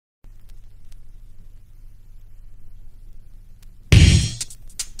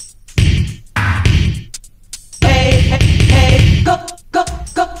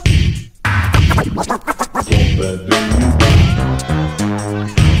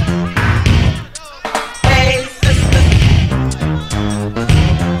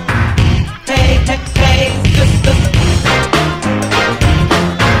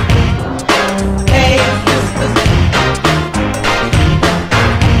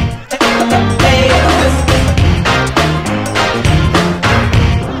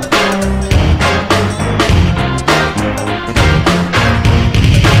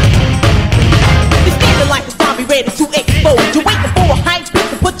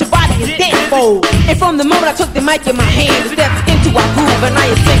unfold. And from the moment I took the mic in my hand, I stepped into our groove and I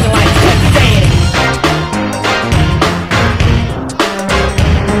am singing like quicksand.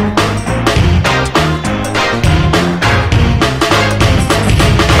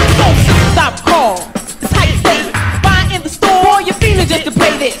 Just to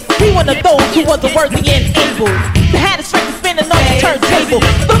play this, he one of those who wasn't worthy and able to have the strength to spin another turntable.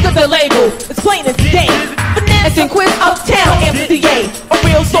 Look at the label, it's plain as day. Finesse and Quiz Uptown MCA, a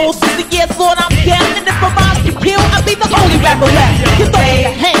real soul sister. Yes, Lord, I'm down. And if my rhymes can kill, I'll be the only rapper left. You throw me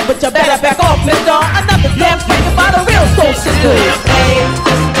a hand, but you better back off, mister. Another damn second by the real soul sister. Hey,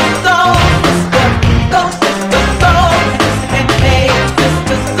 sister, soul sister, go sister, soul. Hey,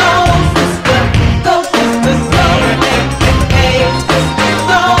 sister, soul sister, go sister, soul.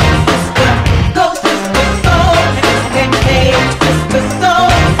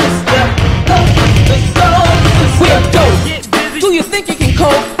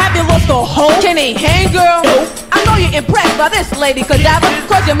 Can he hang, girl? Nope. I know you're impressed by this lady cadaver,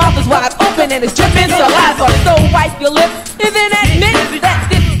 cause your mouth is wide open and it's dripping saliva. So wipe your lips and then admit that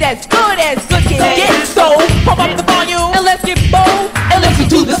this is as good can get. So pump up the volume and let's get bold and listen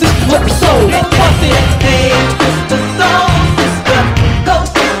to the sister with the soul. What's it? Hey, sister, soul, sister, go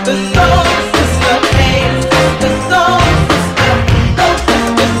sister, soul, sister. Hey, sister, soul, sister, go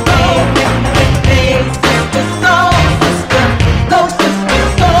sister, soul. Hey, sister, soul, sister, go sister,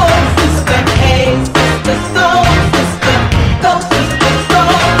 soul.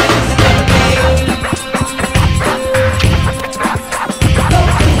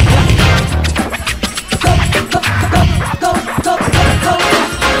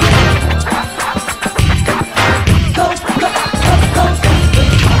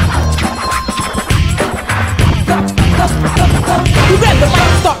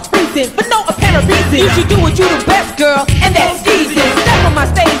 For no apparent reason, you should do what you do best, girl, and that's easy. Step on my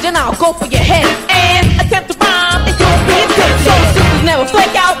stage and I'll go for your head and attempt to rhyme and you'll be intense. So sisters never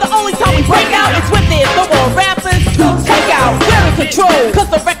flake out. The only time we break out is when there's no more rappers to take out. We're in control, cause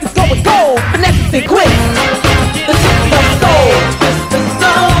the record's going gold. Finesse and quick, the sister soul. Sister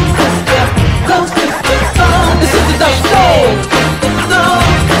soul, sister, go sister soul. The sisters of soul. Sister soul,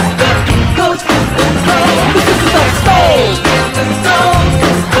 sister, go sister soul. The sisters of soul.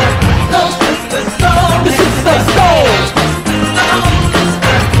 Sister soul.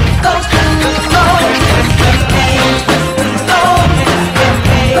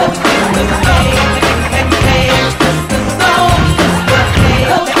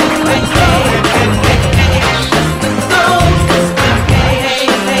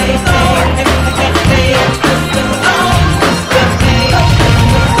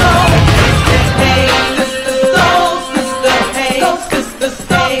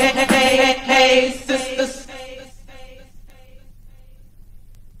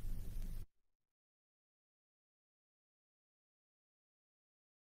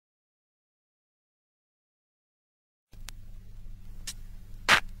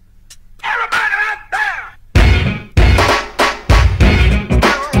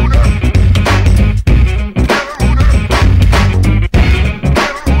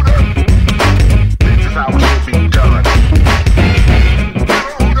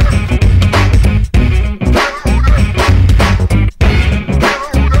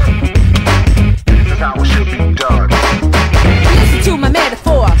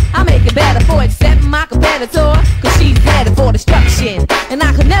 And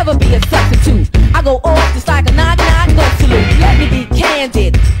I could never be a substitute. I go off just like a knock-knock go salute. Let me be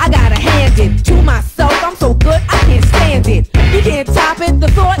candid, I gotta hand it to myself. I'm so good, I can't stand it. You can't top it, the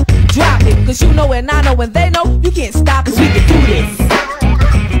thought, drop it. Cause you know and I know and they know you can't stop us, we can do this.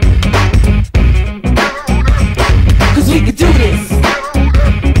 Cause we can do this.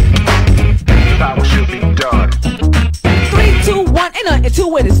 How it should be done. 3, 2, 1, ain't nothing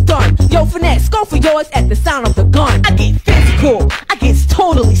to it, it's done. Yo, finesse, go for yours at the sound of the gun. I get physical, I get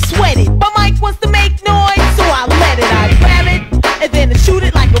totally sweated. My mic wants to make noise, so I let it. I grab it, and then I shoot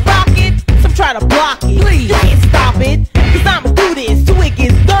it like a rocket. Some try to block it, please, you can't stop it. Cause I'ma do this till it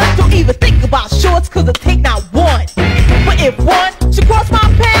gets done. Don't even think about shorts, cause I take not one. But if one should cross my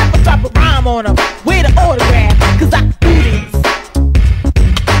path, I'll drop a rhyme on them. Where the autograph, cause I can do this.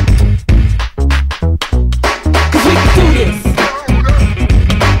 Cause we can do this.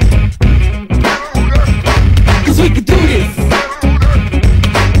 Cause we can do this.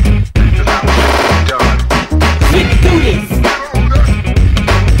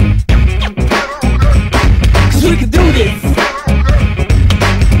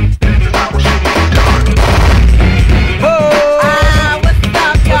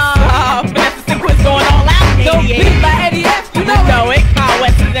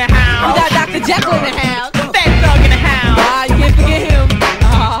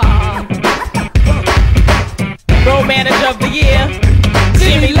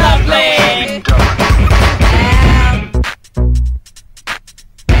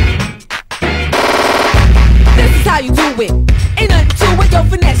 you do it. Ain't nothing to it, yo,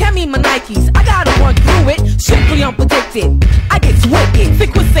 finesse, hand me my Nikes. I gotta run through it, strictly unpredicted. I get wicked,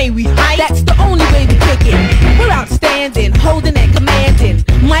 think what say we hype. That's the only way we kick it. We're outstanding, holding and commanding.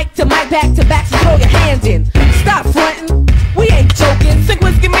 Mic to mic, back to back, so throw your hands in. Stop frontin', we ain't joking. Think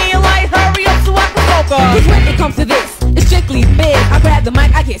what's give me a light, hurry up so I can focus. Cause when it comes to this, it's strictly big. I grab the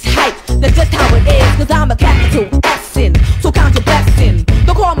mic, I get hyped. That's just how it is, cause I'm a capital S-in. So count your blessing.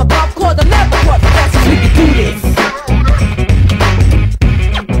 Don't call my bluff, cause I'm never caught professors. We can do this.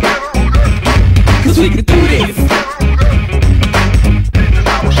 Cause we can do this.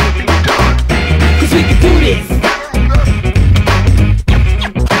 Cause we can do this.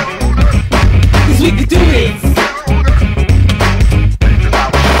 Cause we can do this.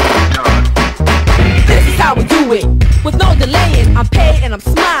 This is how we do it. With no delaying, I'm paid and I'm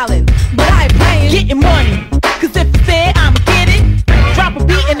smiling. But I ain't playing. Getting money. Cause if it's there, I'ma get it. Drop a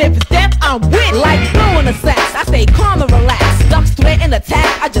beat and if it's death, I'm with it. Like blowing a sax, I stay calm and relaxed. Ducks, threat, and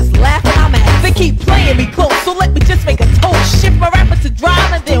attack, I just laugh when I'm at. They keep playing me close, so let me just make a toast. Shift my rapper to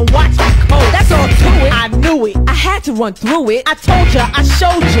drive and then watch me coast. That's all to it. I knew it. I had to run through it. I told ya, I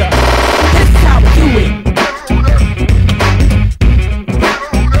showed ya. This is how we do it.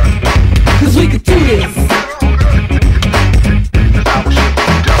 Cause we could do this.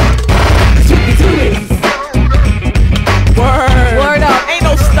 Cause we could do this. Word. Word up. Ain't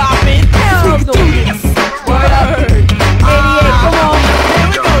no stopping. Hell no. We could do this. Word up. 88, come on. Here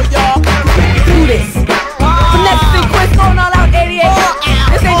we go, y'all. We could do this. Finesse and quick going all out, 88.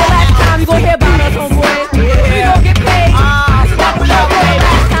 This ain't the last time you gon' hear about us, homeboy. We gon' get paid. This is not the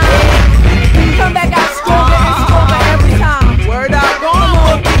last time. Come back out stronger and stronger every time. Word up. Go on,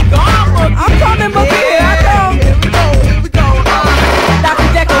 monkey. Go on, monkey. I'm coming, monkey. Here I come. Here we go. Here we go. Dr.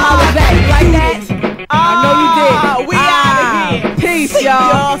 Jekyll, how was that? You like that? I know you did. We out of here. Peace,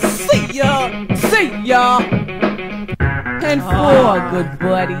 y'all. See y'all. See y'all. 10-4, good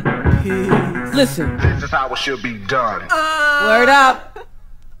buddy. Peace. Listen. This is how it should be done. Word up.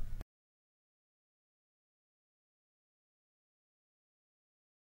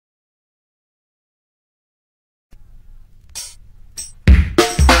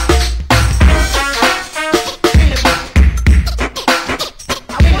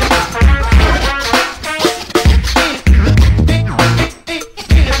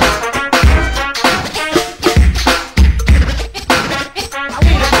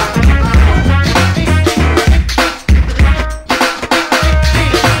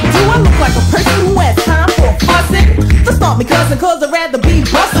 Cause I'd rather be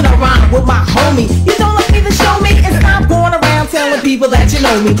bustin' around with my homie. You don't like me to show me and stop going around telling people that you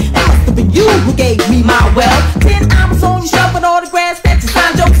know me. It must have been you who gave me my wealth. 10 albums on your shelf and autographs that you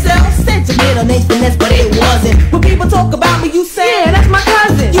signed yourself. Sentimental name finesse, but it wasn't. When people talk about me, you say, yeah, that's my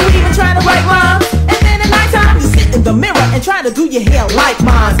cousin. You even try to write rhymes, and then at nighttime you sit in the mirror and try to do your hair like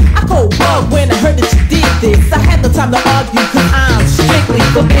mine. I cold bug when I heard that you did this. I had no time to argue cause I'm strictly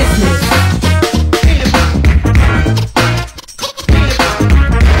for business.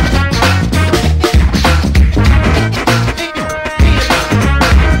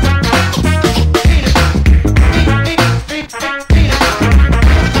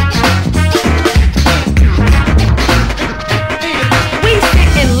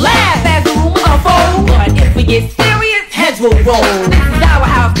 Get serious, heads will roll. This is our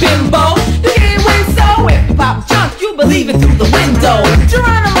house, bimbo. You can't win, so if you pop junk, you believe it through the window.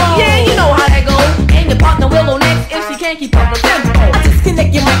 Geronimo, yeah, you know how that goes. And your partner will go next if she can't keep up the tempo. I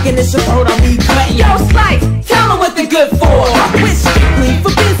disconnect your mic and it's your throat, I'll be cutting. Yo, Slice, tell them what they're good for. We're strictly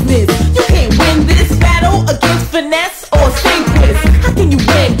for business. You can't win this battle against finesse or synchronous. How can you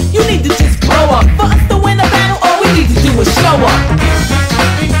win? You need to just grow up. For us to win a battle, all we need to do is show up.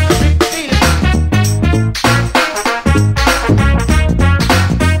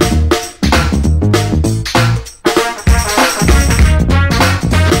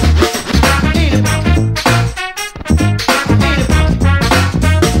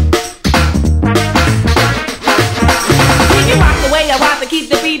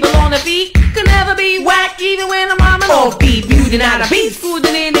 Out of beats,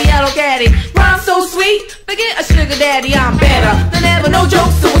 fooding in the yellow caddy. Rhyme so sweet, forget a sugar daddy. I'm better than ever, no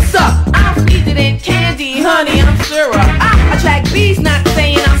jokes, so what's up? I'm sweeter than candy, honey, I'm syrup. I attract bees, not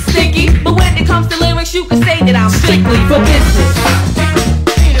saying I'm sticky, but when it comes to lyrics, you can say that I'm strictly for business.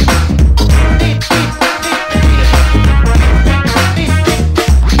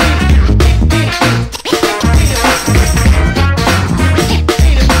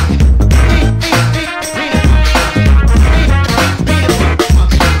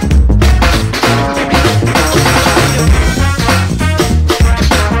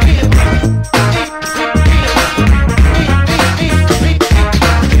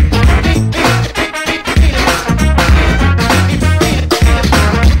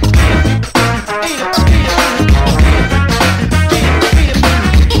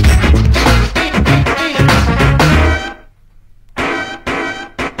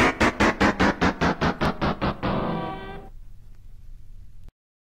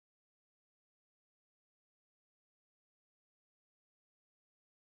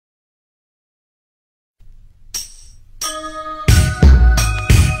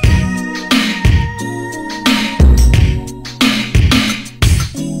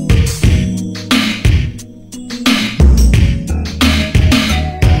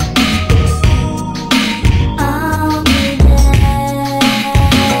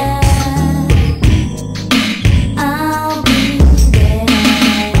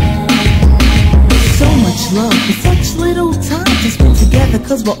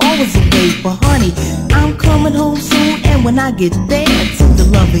 always away. But honey, I'm coming home soon, and when I get there, tender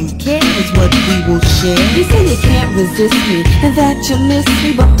love and care is what we will share. You say you can't resist me, and that you miss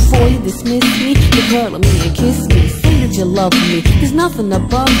me, but before you dismiss me, you curl me and kiss me. Say that you love me, there's nothing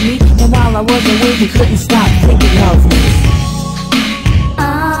above me, and while I was away, you couldn't stop thinking of me.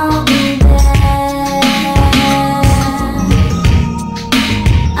 I'll be there.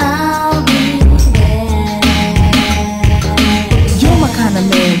 I'll be there. You're my kind of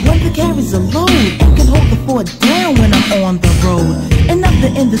man, one that carries a load and can hold the fort down when I'm on the road. And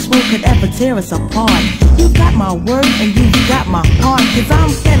nothing in this world could ever tear us apart. You got my word and you got my heart, 'cause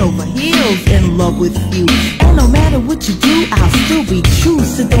I'm head over heels in love with you. And no matter what you do, I'll still be true.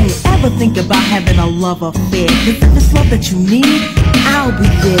 So don't ever think about having a love affair, 'cause if it's love that you need, I'll be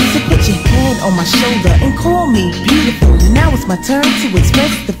there. So put your head on my shoulder and call me beautiful. Now it's my turn to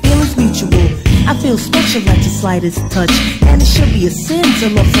express the feelings mutual. I feel special at your slightest touch, and it should be a sin to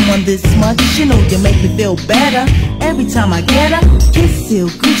love someone this much. You know you make me feel better every time I get her. Kiss, seal,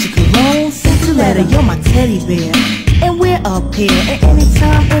 Gucci, cologne, sexy letter, you're my teddy bear. And we're up here, and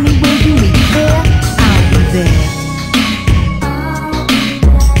anytime, anywhere you need there, I'll be there.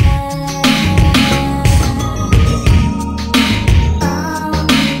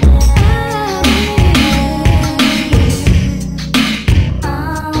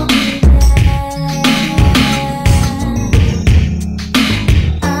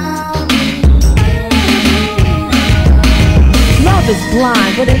 Is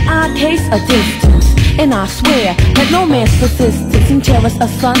blind, but in our case a distance. And I swear that no man's persistence can tear us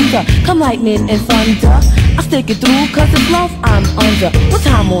asunder. Come lightning and thunder, I stick it through 'cause it's love I'm under. One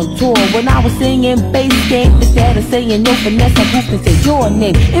time on tour when I was singing bass game, instead of saying no finesse, I goofed and said your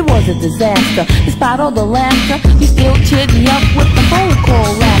name. It was a disaster. Despite all the laughter, you still cheered me up with the phone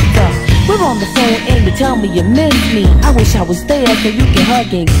call laughter. We're on the phone and you tell me you miss me. I wish I was there so you can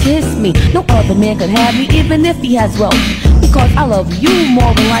hug and kiss me. No other man could have me even if he has wealth, because I love you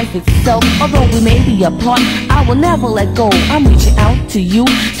more than life itself. Although we may be apart, I will never let go. I'm reaching out to you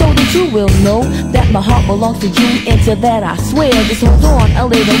so that you will know that my heart belongs to you. And to that I swear, just hold on a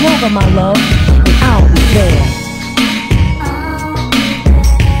little longer, my love, and I'll be there.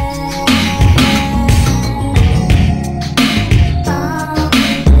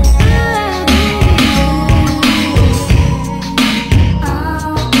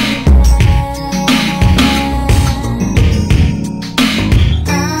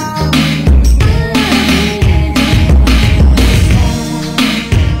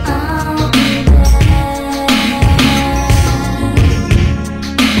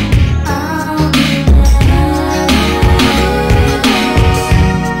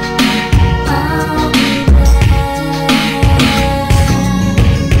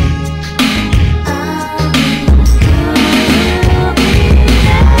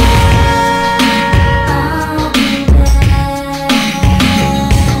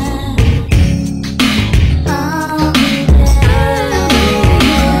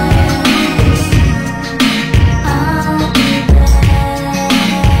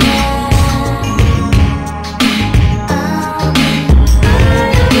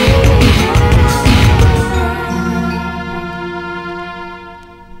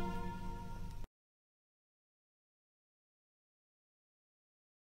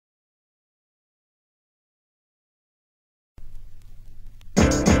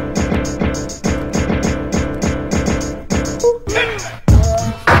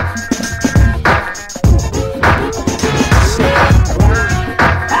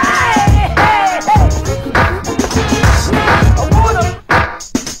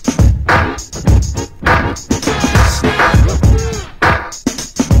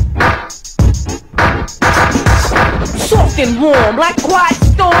 Warm, like a quiet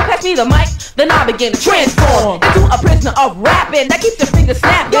storm, pass me the mic, then I begin to transform into a prisoner of rapping that keeps your fingers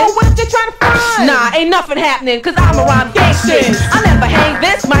snapping. Yo, what you trying to find? Nah, ain't nothing happening, 'cause I'm a rhyme gangster. I never hang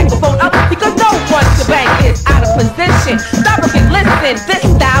this microphone up because no one can bang this out of position. Stop looking, listen, this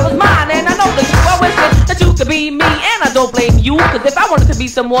style is mine, and I know that you are wishing that you could be me, and I don't blame you, 'cause if I wanted to be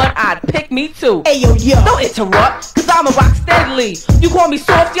someone, I'd pick me too. Hey yo, yo, don't interrupt, 'cause I'm a rock steadily. You call me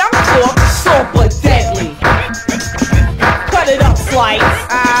soft, yeah, I'm soft but deadly. cut it up, Slice.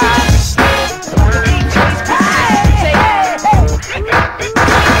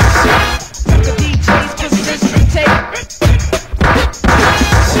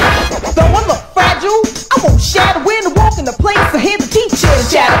 Though I look fragile, I won't shatter when I walk in the place. I hear the teacher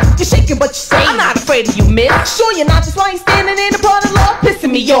chatter. You're shaking, but you say I'm not afraid of you, miss. Sure you're not just lying standing in the part of love,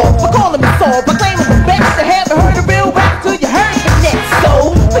 pissing me off. But calling me soft, by claiming the best. I haven't heard a real rap till you heard the next.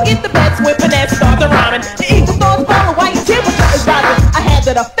 So forget the bets when finesse starts rhyming. The eagle thoughts follow while your temperature is rising. I had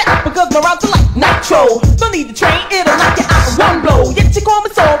that effect. my routes are like nitro. Don't need to train, it'll knock you out in one blow. Yet you call me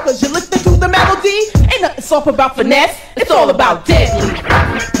soul, cause you listen to the melody. Ain't nothing soft about finesse, it's all about deadly.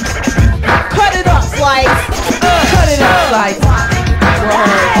 Cut it up, slice. Cut it up, slice.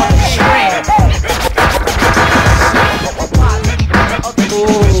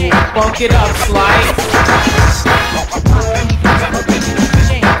 Ooh, funk it up, slice.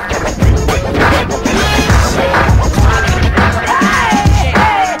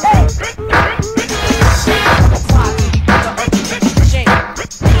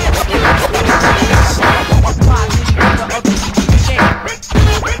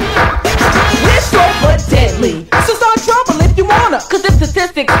 So start trouble if you wanna, cause if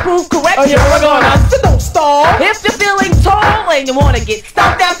statistics prove correct, you're gonna. So don't stall. If you're feeling tall and you wanna get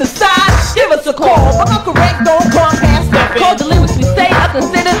stomped out the side, give us a call. But I'm correct, don't come past stepping. Cause the lyrics we say are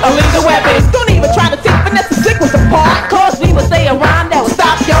considered a lethal weapon. Don't even try to take finesse and sick with apart, cause we will say a rhyme that will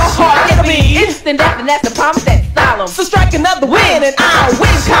stop your heart. It'll be instant death, and that's the promise that's solemn. So strike another win and I'll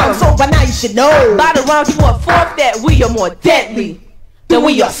win column. So by now you should know, by the rhymes you want forth, that we are more deadly than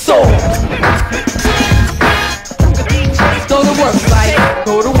we are soul. Go to work, like,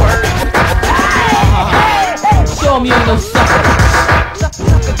 go to work. Show 'em you ain't no sucker.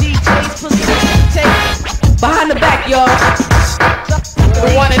 Behind the back, y'all.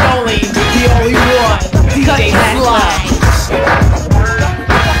 The one and only, the only one, DJ Slide.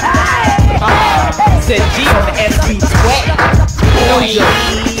 Said G on the SB sweat. No joke,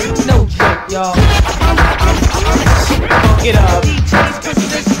 no joke, y'all. Get up.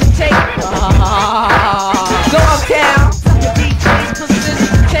 Go uptown.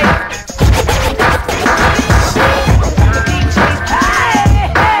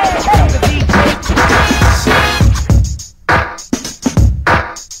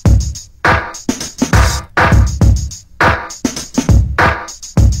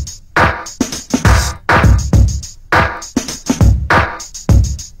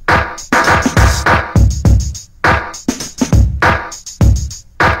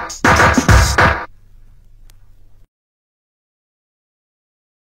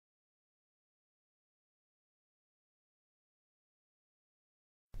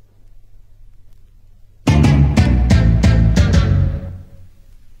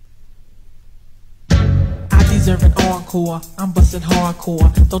 Deserve an encore, I'm bustin'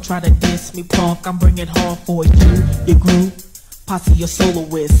 hardcore. Don't try to diss me, punk, I'm bringing hard for you, your group, posse, your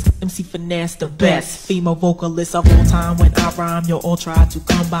soloist. MC Finesse, the best female vocalist of all time. When I rhyme, you all try to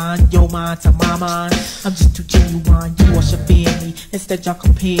combine your mind to my mind. I'm just too genuine, you all should fear me. Instead y'all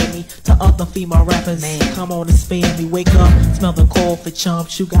compare me to other female rappers. Man, come on and spare me. Wake up, smell the coffee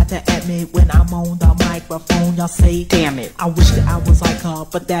chumps. You got to admit when I'm on the microphone, y'all say, damn it, I wish that I was like her,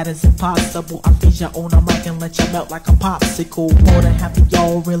 but that is impossible. I feature on a mic and let you melt like a popsicle. More than happy,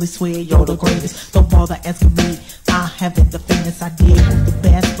 y'all really swear you're the greatest. Don't bother asking me, I haven't the famous. I did the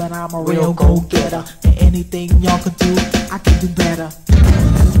best, but I'm a real go-getter. And anything y'all could do, I can do better.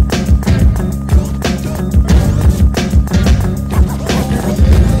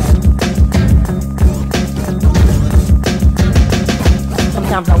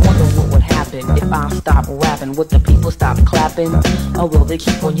 Sometimes I wonder what would happen if I stop rapping. Would the people stop clapping? Or will they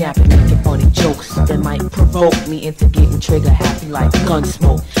keep on yapping, making funny jokes that might provoke me into getting trigger happy like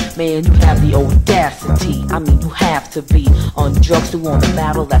Gunsmoke? Man, you have the audacity, I mean you have to be on drugs to want a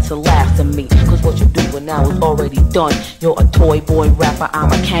battle, that's a laugh to me. Cause what you're doing now is already done. You're a toy boy rapper,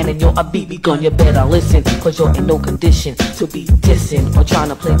 I'm a cannon, you're a BB gun. You better listen, cause you're in no condition to be dissing or trying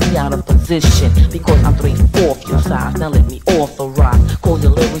to play me out of position. Because I'm 3/4 your size, now let me authorize. Cause the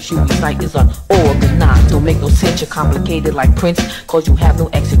lyrics you recite is unorganized. Don't make no sense, you're complicated like Prince, cause you have no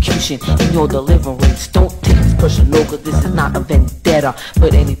execution in your deliverance. Don't take this personal, cause this is not a vendetta.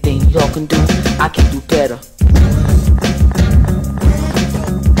 But anything y'all can do, I can do better.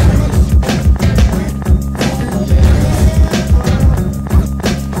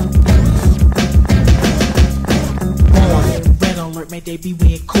 May they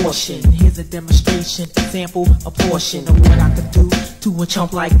beware caution. Here's a demonstration, example, a portion of what I could do to a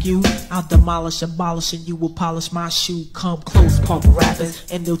chump like you. I'll demolish, abolish, and you will polish my shoe. Come close, punk rappers,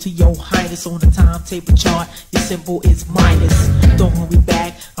 and kneel to your highness on the timetable chart. Your symbol is minus. Don't hold me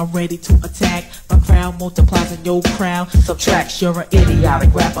back, I'm ready to attack. My crowd multiplies and your crowd subtracts. You're an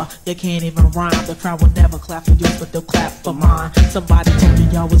idiotic rapper, you can't even rhyme. The crowd will never clap for yours, but they'll clap for mine. Somebody told you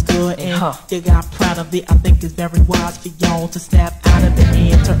y'all was good and you got proud of it. I think it's very wise for y'all to snap out of the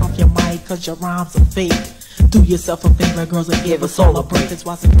end. Turn off your mic, cause your rhymes are fake. Do yourself a favor, girls, and give us all a break. That's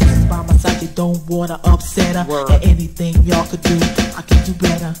why some pieces by my side, you don't wanna upset her. Word. And anything y'all could do, I can do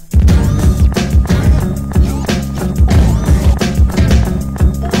better.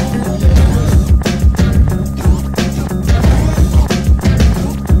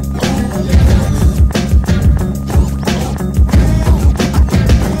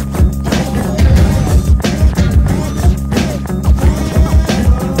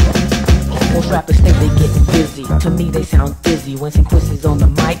 To me they sound dizzy when Quiz is on the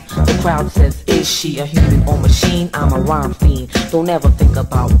mic. The crowd says, is she a human or machine? I'm a rhyme fiend. Don't ever think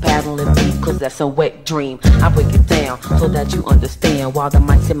about battling me, cause that's a wet dream. I break it down so that you understand. While the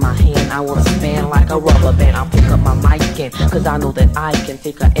mic's in my hand, I will expand like a rubber band. I'll pick up my mic again, cause I know that I can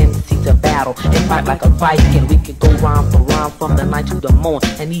take a MC to battle and fight like a Viking. We can go rhyme for rhyme from the night to the morn.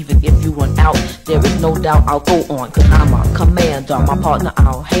 And even if you run out, there is no doubt I'll go on, cause I'm a commander. My partner,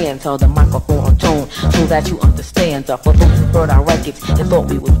 I'll hand her the microphone on tone so that you understand. For those who heard our records and thought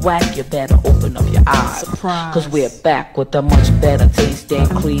we was whack, you better open up your eyes. Surprise. Cause we're back with a much better taste than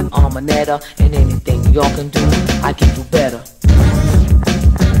cream armanetta. And anything y'all can do, I can do better.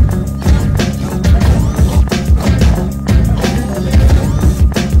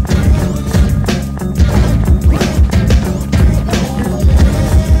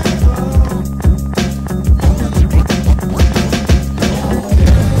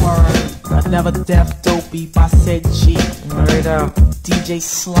 Never deaf dopey by said G. Right up. DJ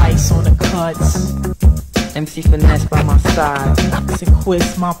Slice on the cuts. MC Finesse by my side.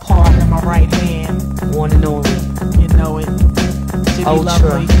 Quiz my partner, my right hand. One and only. You know it. Jimmy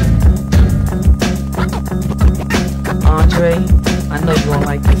Ultra. Lovely. Andre, I know you won't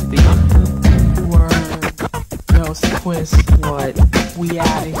like this beat. Word. Yo, Quiz. What? We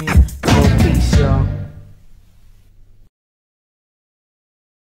out of here. Oh, peace, y'all.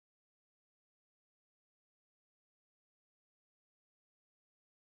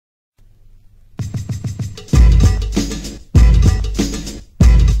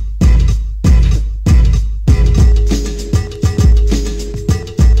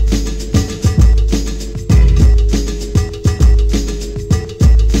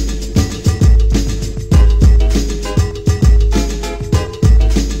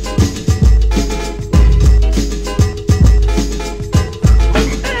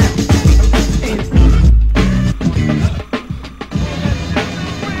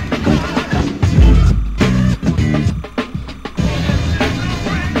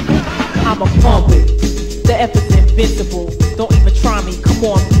 Don't even try me, come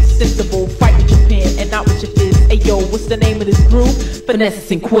on, be sensible. Fight with your pen and not with your fist. Ayo, what's the name of this group? Finesse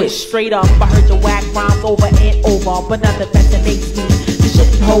and Quiz. Straight up, I heard your whack rhymes over and over, but nothing fascinates me. You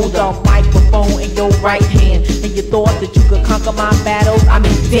shouldn't hold a microphone in your right hand, and you thought that you could conquer my battles. I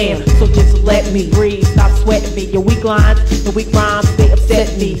mean, damn, so just let me breathe, stop sweating me. Your weak lines, the weak rhymes, they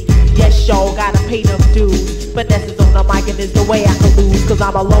upset me. Yes, y'all gotta pay them dues. Finesse is on the mic and it's the way I can lose. Cause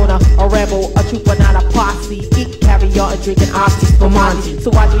I'm a loner, a rebel, a trooper, not a posse. Eat caviar and drinking oxys for Monty. So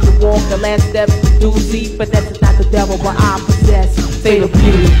why do you walk the last step's the doozy? Finesse is not the devil, but I possess fatal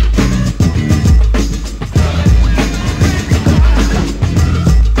beauty.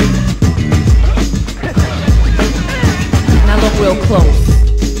 Now look real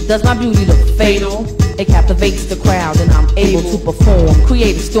close. Does my beauty look fatal? It captivates the crowd and I'm able to perform.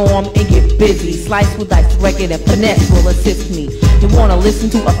 Create a storm and get busy. Slice with dice record and finesse will assist me. You wanna listen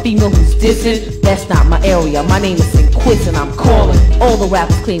to a female who's dissing? That's not my area. My name is Quiz and I'm calling all the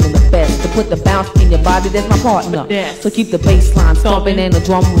rappers claiming the best. To put the bounce in your body, that's my partner. So keep the bass line stomping and the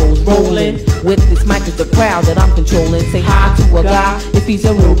drum rolls rolling. With this mic is the crowd that I'm controlling. Say hi to a guy if he's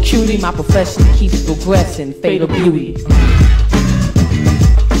a real cutie. My profession keeps progressing. Fatal beauty.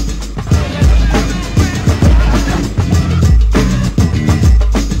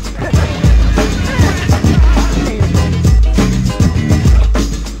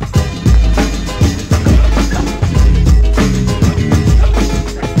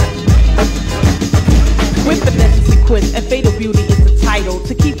 And fatal beauty is the title.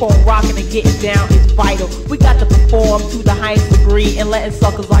 To keep on rocking and getting down is vital. We got to perform to the highest degree and letting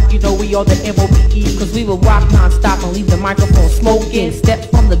suckers like you know we are the MOBE. Cause we will rock non-stop and leave the microphone smoking. Step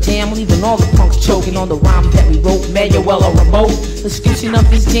from the jam, leaving all the punks choking on the rhymes that we wrote, manual or remote. The description of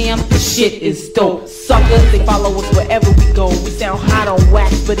this jam, the shit is dope. Suckers, they follow us wherever we go. We sound hot on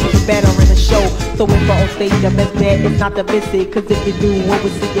wax, but even better in the show. So if we're on stage, the best bet is not to miss it. Cause if you do, when we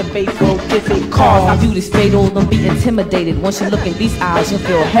see your face, we'll kiss it. Cause our beauty's fatal, don't be intimidated. Once you look in these eyes, you'll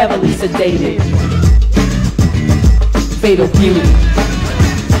feel heavily sedated. Fatal beauty.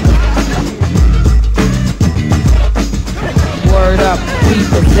 Word up, we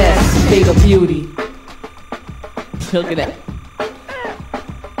possess fatal beauty. Look at that.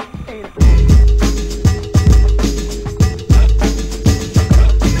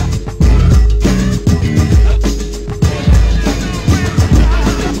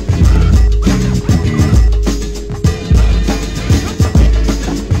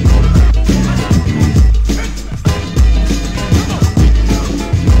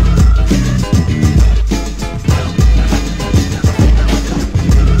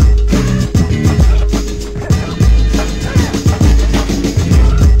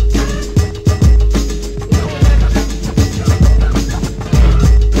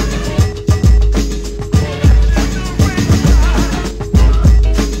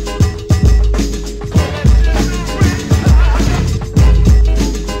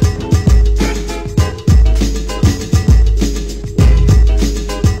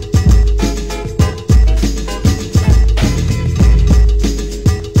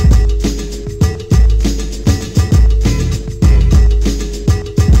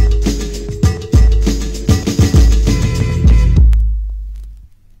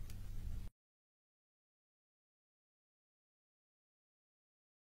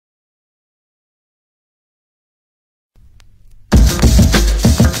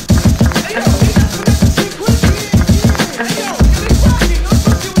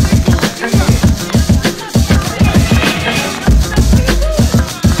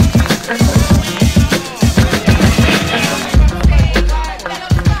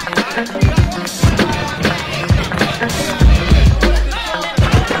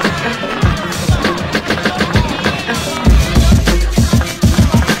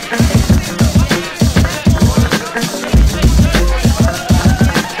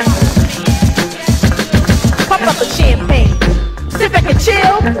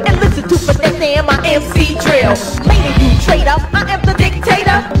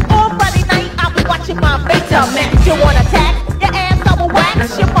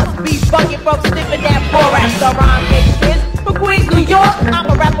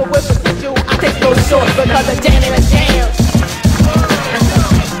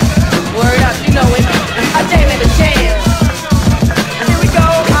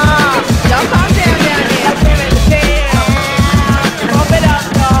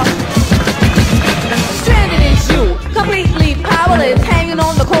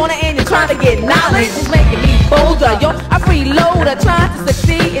 Knowledge is making me bolder. Yo, I freeloader, trying to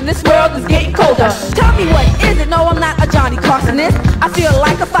succeed in this world is getting colder. Tell me what is it? No, I'm not a Johnny Carsonist. I feel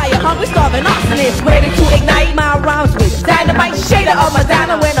like a fire hungry, starving arsonist, ready to ignite my rhymes with dynamite. Shader of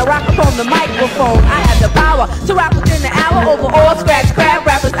Madonna when I rock from the microphone. I have the power to rock within an hour over all scratch crab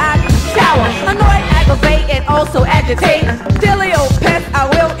rappers. I shower, annoy, aggravate, and also agitate. Stilio pest, I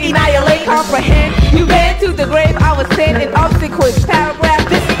will annihilate. Comprehend? You ran to the grave. I was sent in obsequent paragraph.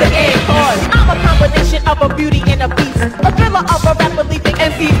 This is the end cause I'm a combination of a beauty and a beast, a thriller of a rapper leaving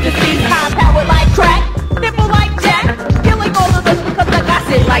MCs deceased. High power like crack, nipple like Jack, killing all of us because I got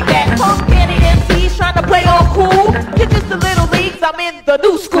it like that. Punk candy MCs trying to play all cool. You're just the little leagues, I'm in the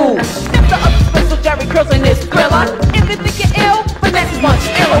new school. Never up to special Jerry curls in this thriller. If you think you're ill, but that's much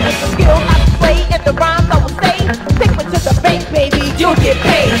iller with the skill I display and the rhymes I will say. Take me to the bank, baby, you'll get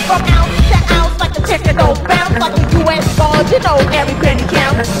paid. From ounce to ounce, like a check that don't bounce, like a US ball, you know every penny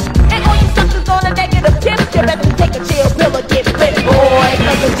counts.